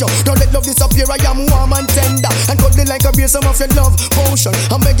lines reach you, don't let love disappear. I am warm and tender and cuddly like a beer, some of your love potion.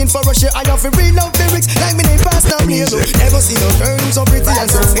 I'm begging for a share, I have to read love lyrics like me name Pastor Blazo. Never seen a girl who's so pretty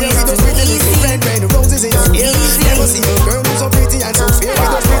and so fair with those pretty little red roses in her hair. Never seen a girl who's so pretty and so fair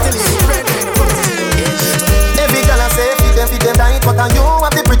with those pretty little red roses in her hair. Every girl I say feed them right, but I you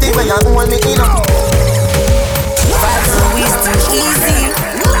have the pretty way and hold me in a. Vibes so easy.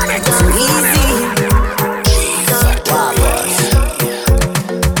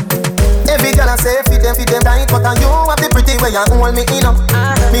 Every girl I say feed them right, but I you have the pretty way and hold me in a.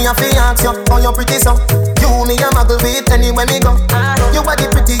 Me a fi ask you, how you pretty so? You me a muggle with anywhere me go. You are the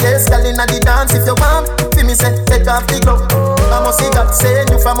prettiest girl inna the dance. If you want, fi me say take off the glove. I must see God send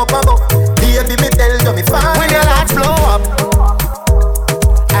you from up above. Baby me tell you me fine. When your lights blow up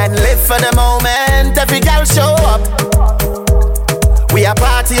and live for the moment, every girl show up. We a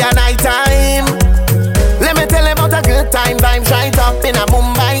party at night time. Let me tell you about a good time. Vibes right up in a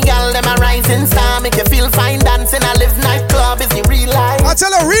Mumbai, girl. Them a rising star, make you feel fine. Dancing a live nightclub is the real life. I tell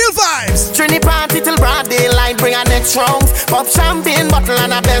her real vibes. Trini party till broad daylight, bring our next rounds. Pop champagne bottle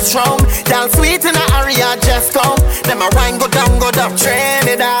and a best round. Y'all sweet in the area, just come. Them a wine go down.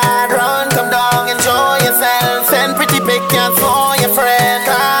 Trinidad, run, come down, enjoy yourself. Send pretty pictures for your friend.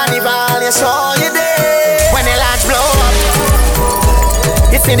 Carnival, you show you day. When the lights blow up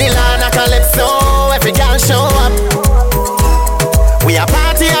see the land of calypso, every girl show up. We a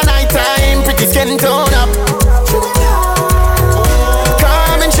party at night time, pretty skin tone up.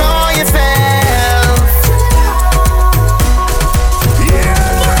 Come and show yourself.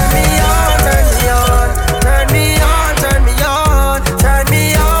 Turn me on, turn me on, turn me on, turn me on, turn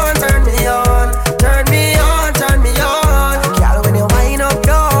me on, turn me on, turn me on, turn me on. Girl, when you wind up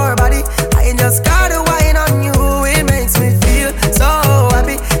your body, I just gotta wind on you. It makes me feel so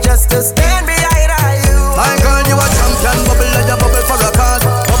happy just to stand behind you. My girl, you a champion, bubble like a bubble for a cause.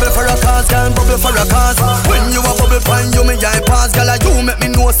 Bubble for a cause, girl, bubble for a cause. When you a bubble fine, you me eye pass. Girl, you make me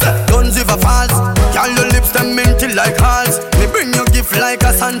know say guns if a falls. Girl, your lips them minty like halls. Me bring you gift like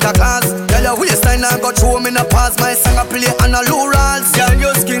a Santa Claus. Girl, your waistline I got through me in a pass. My song I play on a low rolls. Girl,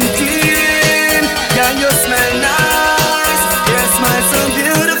 your skin clean. Girl, you smell nice. Your smile so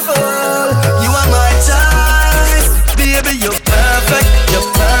beautiful. You are my choice, baby. You're perfect. You're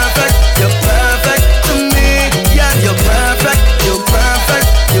perfect. You're perfect to me. Yeah, you're perfect. You're perfect.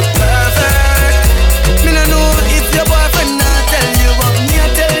 You're perfect. Me no know if your boyfriend not tell you, but me I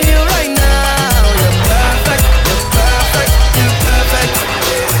tell you right now. You're perfect. You're perfect. You're perfect.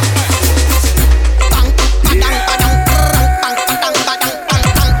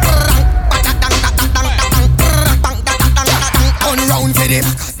 Turn round for them.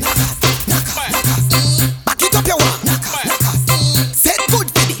 Back it up your one. Set good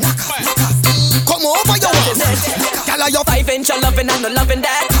for them. Come over your one. Girl, your 5-inch of loving and no loving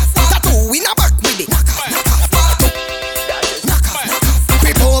that. tattoo in a back with it.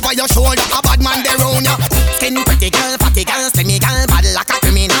 Grip over your shoulder, a bad man there round ya. Skin pretty girl, fatty girl, slimmy girl, bad like a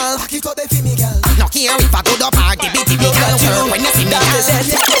criminal. Back it up the femmy girl. No care if I go to party, bitty girl. Work when you see me girl.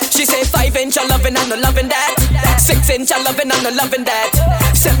 She say 5-inch of loving and no loving that. 6-inch of loving and no loving that.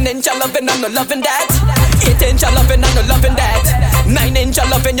 7-inch of loving and no loving that. 8-inch of loving and no loving that. 9-inch of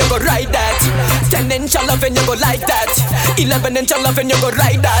loving you go ride that. 10-inch of loving you go like that. 11-inch of loving you go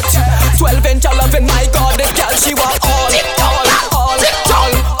ride that. 12-inch of loving, my God, this girl she want all.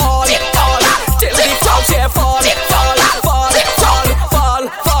 Till the clouds here fall. This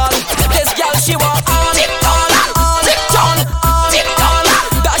girl she want all.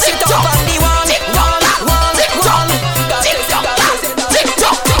 Dash it up on the one. That is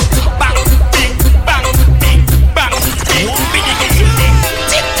bang, bing, bang, bing, bang, bing, bing,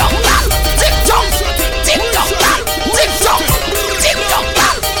 tick tock, tick tock, tick tock, tick tock, tick tock,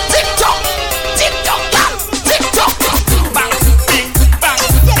 tick tock, tick tock, tick tock, bang, bing, bang,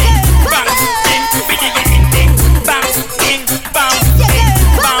 bing, bang, bing, bing, bing, bang, bing, bang, bing,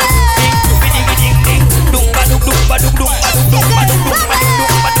 bang, bing, bing, bing, dumba dum dumba dum dumba dum dumba dum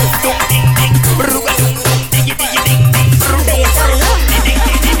dumba dum ding ding, bruga dum dum ding ding ding ding, bruga dum ding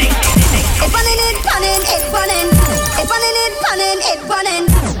ding ding ding. It bunning, it bunning, it bunning. It bunning, it bunning, it bunning.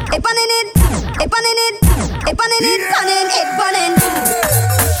 It bunning, it bunning, it bunning, it bunning, it bunning.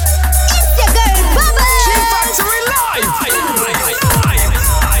 It's your girl, Bubble. Chief Factory Live.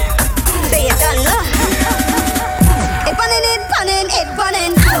 Say it done, look. It bunning, it bunning, it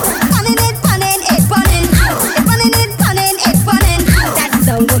bunning. Bunning, it bunning, it bunning. It bunning, it bunning, it bunning. That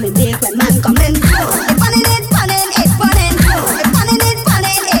sound gonna make when man come in. It bunning, it bunning, it bunning. It bunning, it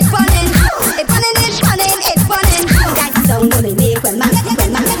bunning, it bunning. It bunning, it bunning, it bunning. That sound gonna make when man.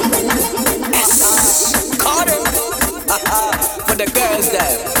 Carter, for the girls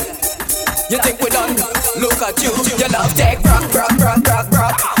there. You think we done? Look at you. Your love take rock.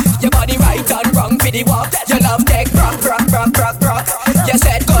 Your body right and wrong for the walk. Your love take rock. You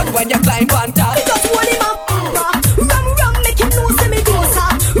said good when you climb on top. Just hold him up, rum, make him know say me do so.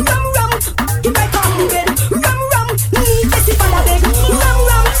 Rum, he right off the bed. Rum, need festival a bed.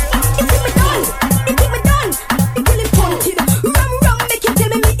 Rum, he think me done, he kill him punted. Rum, make him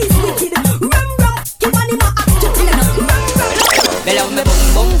tell me is wicked. Rum, he want him a act to tell him. Me love me boom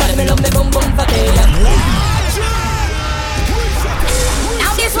boom, but me love me boom boom for day.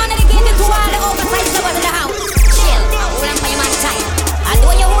 Now this one dedicated to all the oversized lovers in the house. Chill, hold on for your man tight. And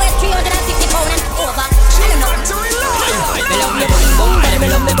when you weigh 350 pounds and over, I don't know. Me love me boom boom, but me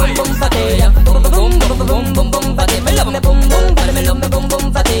love me boom boom for day. Boom boom for day. Me love me boom boom, but me love me boom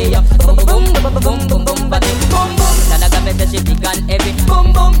boom for day. Boom for day. Boom. Lada got me say she big and heavy.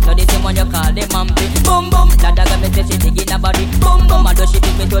 Boom. So this is what you call the mampy. Boom. Lada got me say she big in her body. Boom. And though she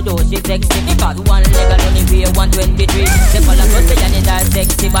big me to do she sexy. Because one leg and only weigh 123. The color goes to and in her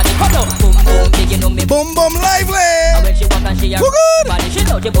sexy body. Hold up. Boom, big you know me. Boom lively. And when she walk and she a body, she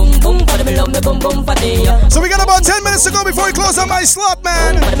know about your boom boom, but me love me boom boom fatty. So we got about 10 minutes to go before we close on my slot,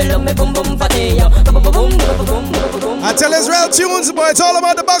 man. But me love me boom boom fatty. I tell Israel Tunes, but it's all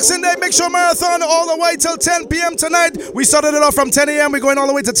about the Boxing Day Big Show Marathon all the way till 10 p.m. tonight. We started it off from 10 a.m. We're going all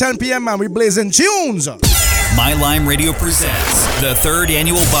the way to 10 p.m., man. We blazing tunes. My Lime Radio presents the 3rd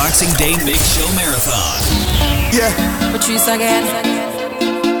annual Boxing Day Big Show Marathon. Yeah. Patrice again.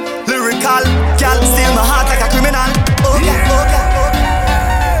 Lyrical, gal, steal my heart like a criminal. Oh yeah, oh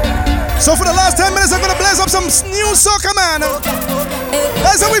yeah. So for the last 10 minutes, I'm gonna blaze up some new soca, man.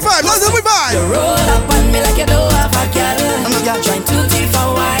 That's how we vibe. That's how we vibe. You roll up on me like you don't have a girl. Trying to deep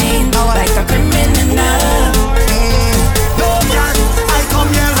for wine, like a criminal. No man, I come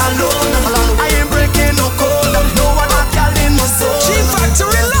here alone. I ain't breaking no code. No one a girl in my soul. G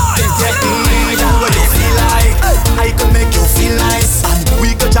Factory Live. Get me that what you feel like. I could make you feel nice, and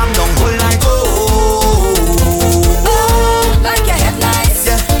we could jam down whole night. Oh, like your headlights.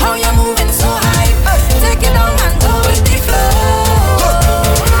 Yeah. How you moving so high? Take it down and go with the flow.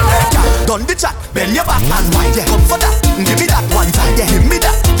 Done the chat, bend your back and wide. Yeah. Come for that, give me that one time. Yeah. Give me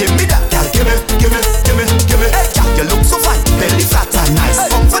that, girl. Give me. Hey, girl, you look so fine, belly flat and nice.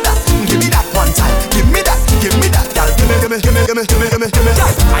 Come for that, give me that one time. Give me that, girl. Give me.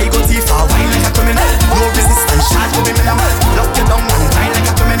 I go see for a while like a criminal. No resistance, charge to me, man. Lock you down and die like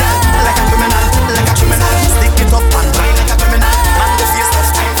a criminal. Stick it up and die like a criminal. Man, the face of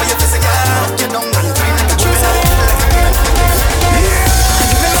time for your physical. Lock you down and die like a criminal.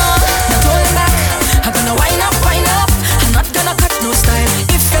 Give me more, no going back. I'm gonna wind up. I'm not gonna cut no style.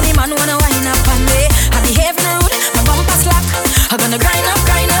 If any man wanna wind up on me, I behave rude, my bumper slack. I'm gonna grind up.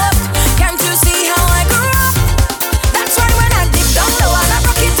 Can't you see how I grew up? That's why when I dip down low and I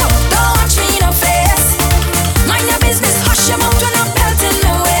rock it up, don't watch me in the face. Mind your business, hush your mouth when I'm belting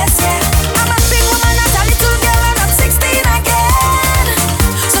my waist, yeah. I'm a big woman, not a little girl, I'm not 16 again.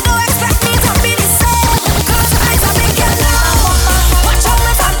 So don't expect me to be the same, cause I's a big girl now. Watch how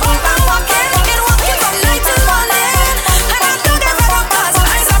me fat bump and walking, been walking from night till morning. And I do that for a cause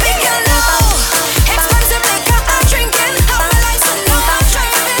I's a big girl now. Expensive liquor I'm drinking, have my license, no I'm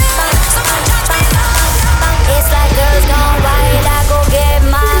driving. So don't judge me now. It's like girls gone wild, I go get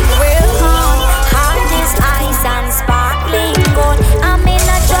my grill on. Heart is ice and sparkling gold. I'm in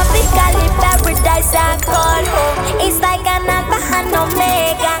a tropical paradise I call home. It's like an alpha and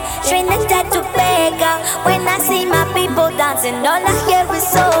omega, Trinidad to Tobago. When I see my people dancing, all I hear is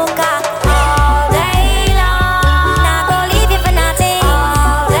soca. All day long, not gonna leave you for nothing.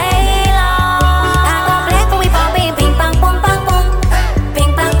 All day long, I gon' play for we bumping, ping pong pong pong pong,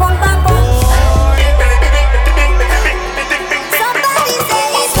 ping pong pong pong pong. Somebody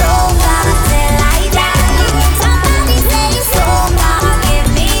say soca till I die. Somebody say soca, give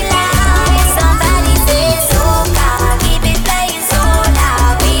me life. Somebody say soca, keep it playing so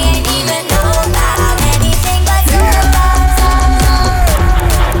loud. We ain't even know about anything but soca.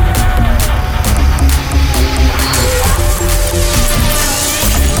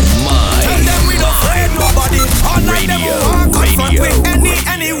 Tell them we don't afraid nobody. All of them won't confront with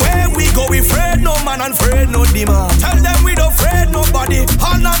anywhere we go. We afraid no man and afraid no demon. Tell them we don't afraid nobody.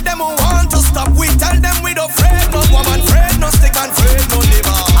 All of them want to stop. We tell them we don't afraid no woman, afraid no stick and afraid no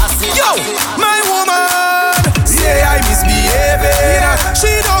liver. Yo, my woman, say I misbehaving.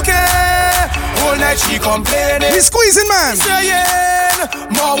 She don't care. All night she complaining. We squeezing, man. Saying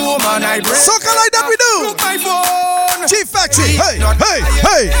more woman I bring. Soca like that we do. Look my phone. G Factory. Hey.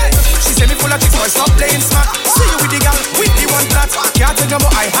 She say me full of tricks, boy, stop playing smart. See you with the girl, with the one flat. Can't tell you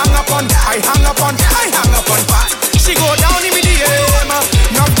more, I hang up on part. She go down in me DM,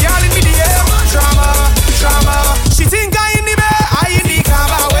 now girl in me DM. Drama. She think I in the bed, I in the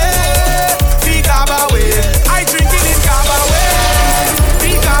cava way. I drinking in cava way.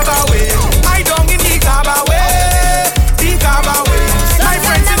 I down in the cava way. My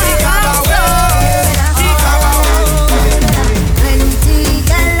friends in the cava way.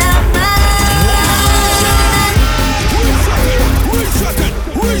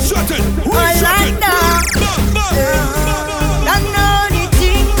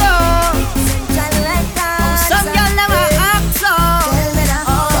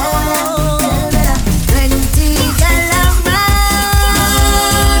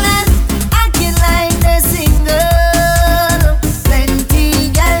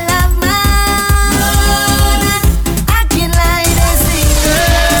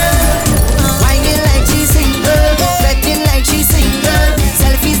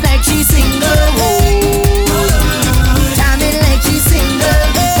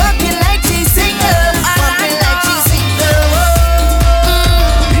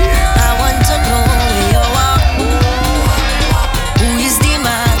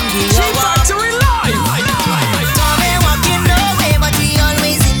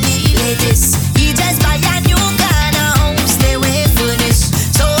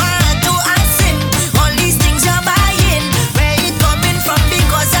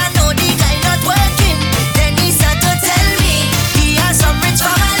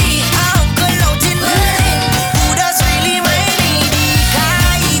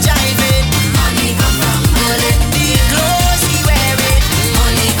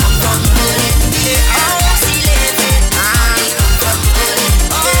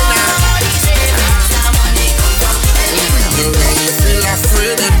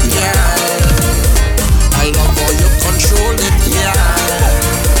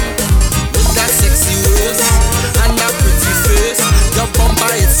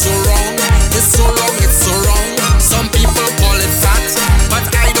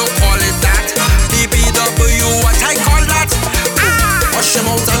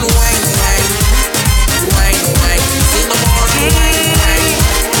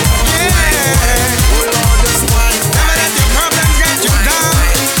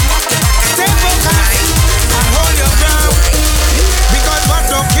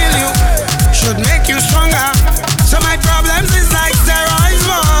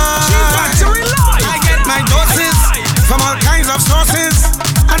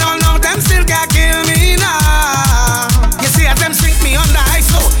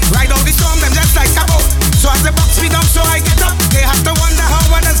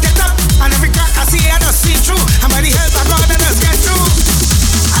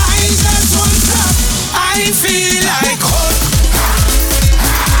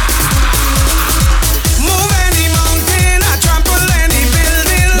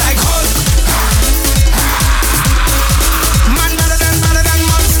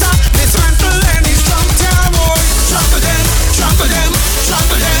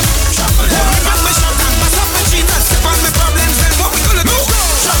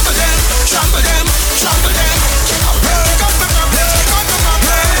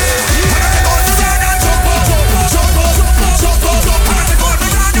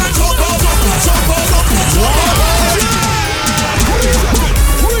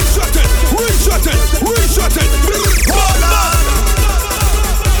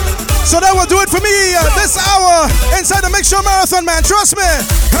 So that will do it for me this hour inside the Mix Show Marathon, man. Trust me.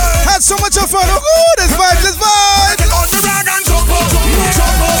 Had so much of fun. Ooh, this vibe, this vibe.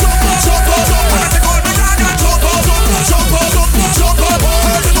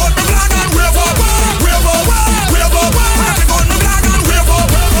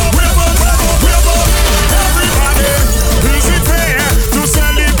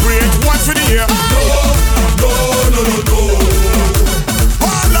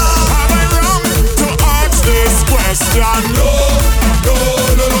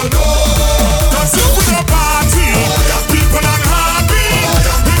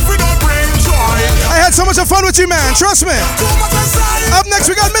 So much of fun with you, man. Trust me. Up next,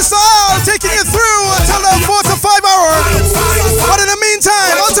 we got Mr. Al taking you through until the 4 to 5 hour. But in the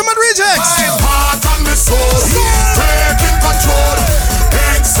meantime, Ultimate Rejects. Taking control.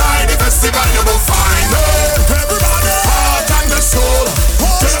 Inside the festival, you will find everybody. Heart and the soul.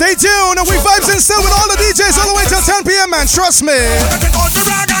 Stay tuned. We vibes in still with all the DJs all the way till 10 p.m. man. Trust me.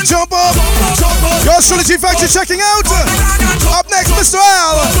 Jump up. Yours truly, G Factory checking out. Up next, Mr.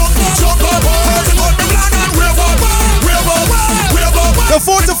 Al. The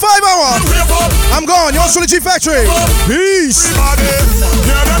 4 to 5 hour. I'm gone. Yours truly, G Factory. Peace.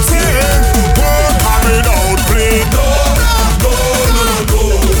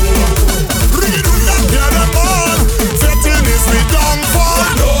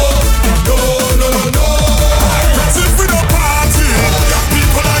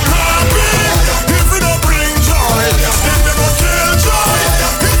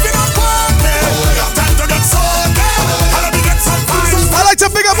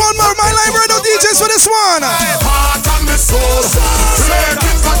 For this one, heart and the soul,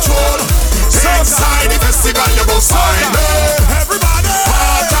 taking control. Inside the festival, you will find everybody.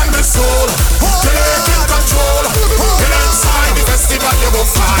 Heart and the soul, taking control. Inside the festival, you will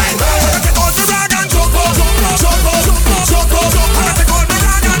find. Take out the rag and jump up, jump up, jump up. Take out the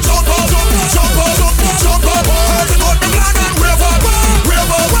rag and jump up, jump up, jump up. Take out the flag and wave up, wave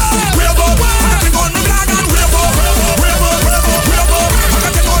up, wave up. Take out the flag and wave up, wave up, wave up.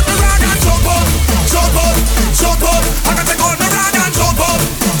 Take out the rag and jump up. Jump up, jump up, I can take on the rag and jump up,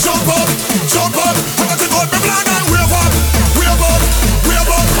 jump up, jump up, I can take on the flag and wave up, wave up, wave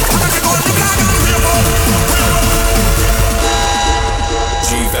up, I can take on the flag and wave up, wave up.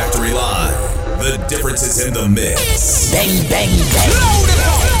 G Factory Live, the difference is in the mix. Bang, bang, bang.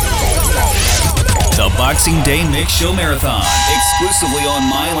 The Boxing Day Mix Show Marathon, exclusively on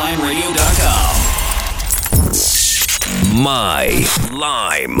MyLimeRadio.com. My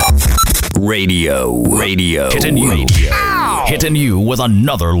Lime Radio. Hitting you with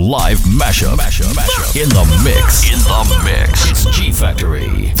another live mashup. In the mix. It's G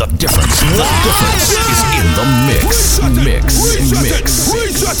Factory. The difference is in the mix. Mix.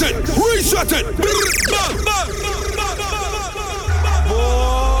 Reset it.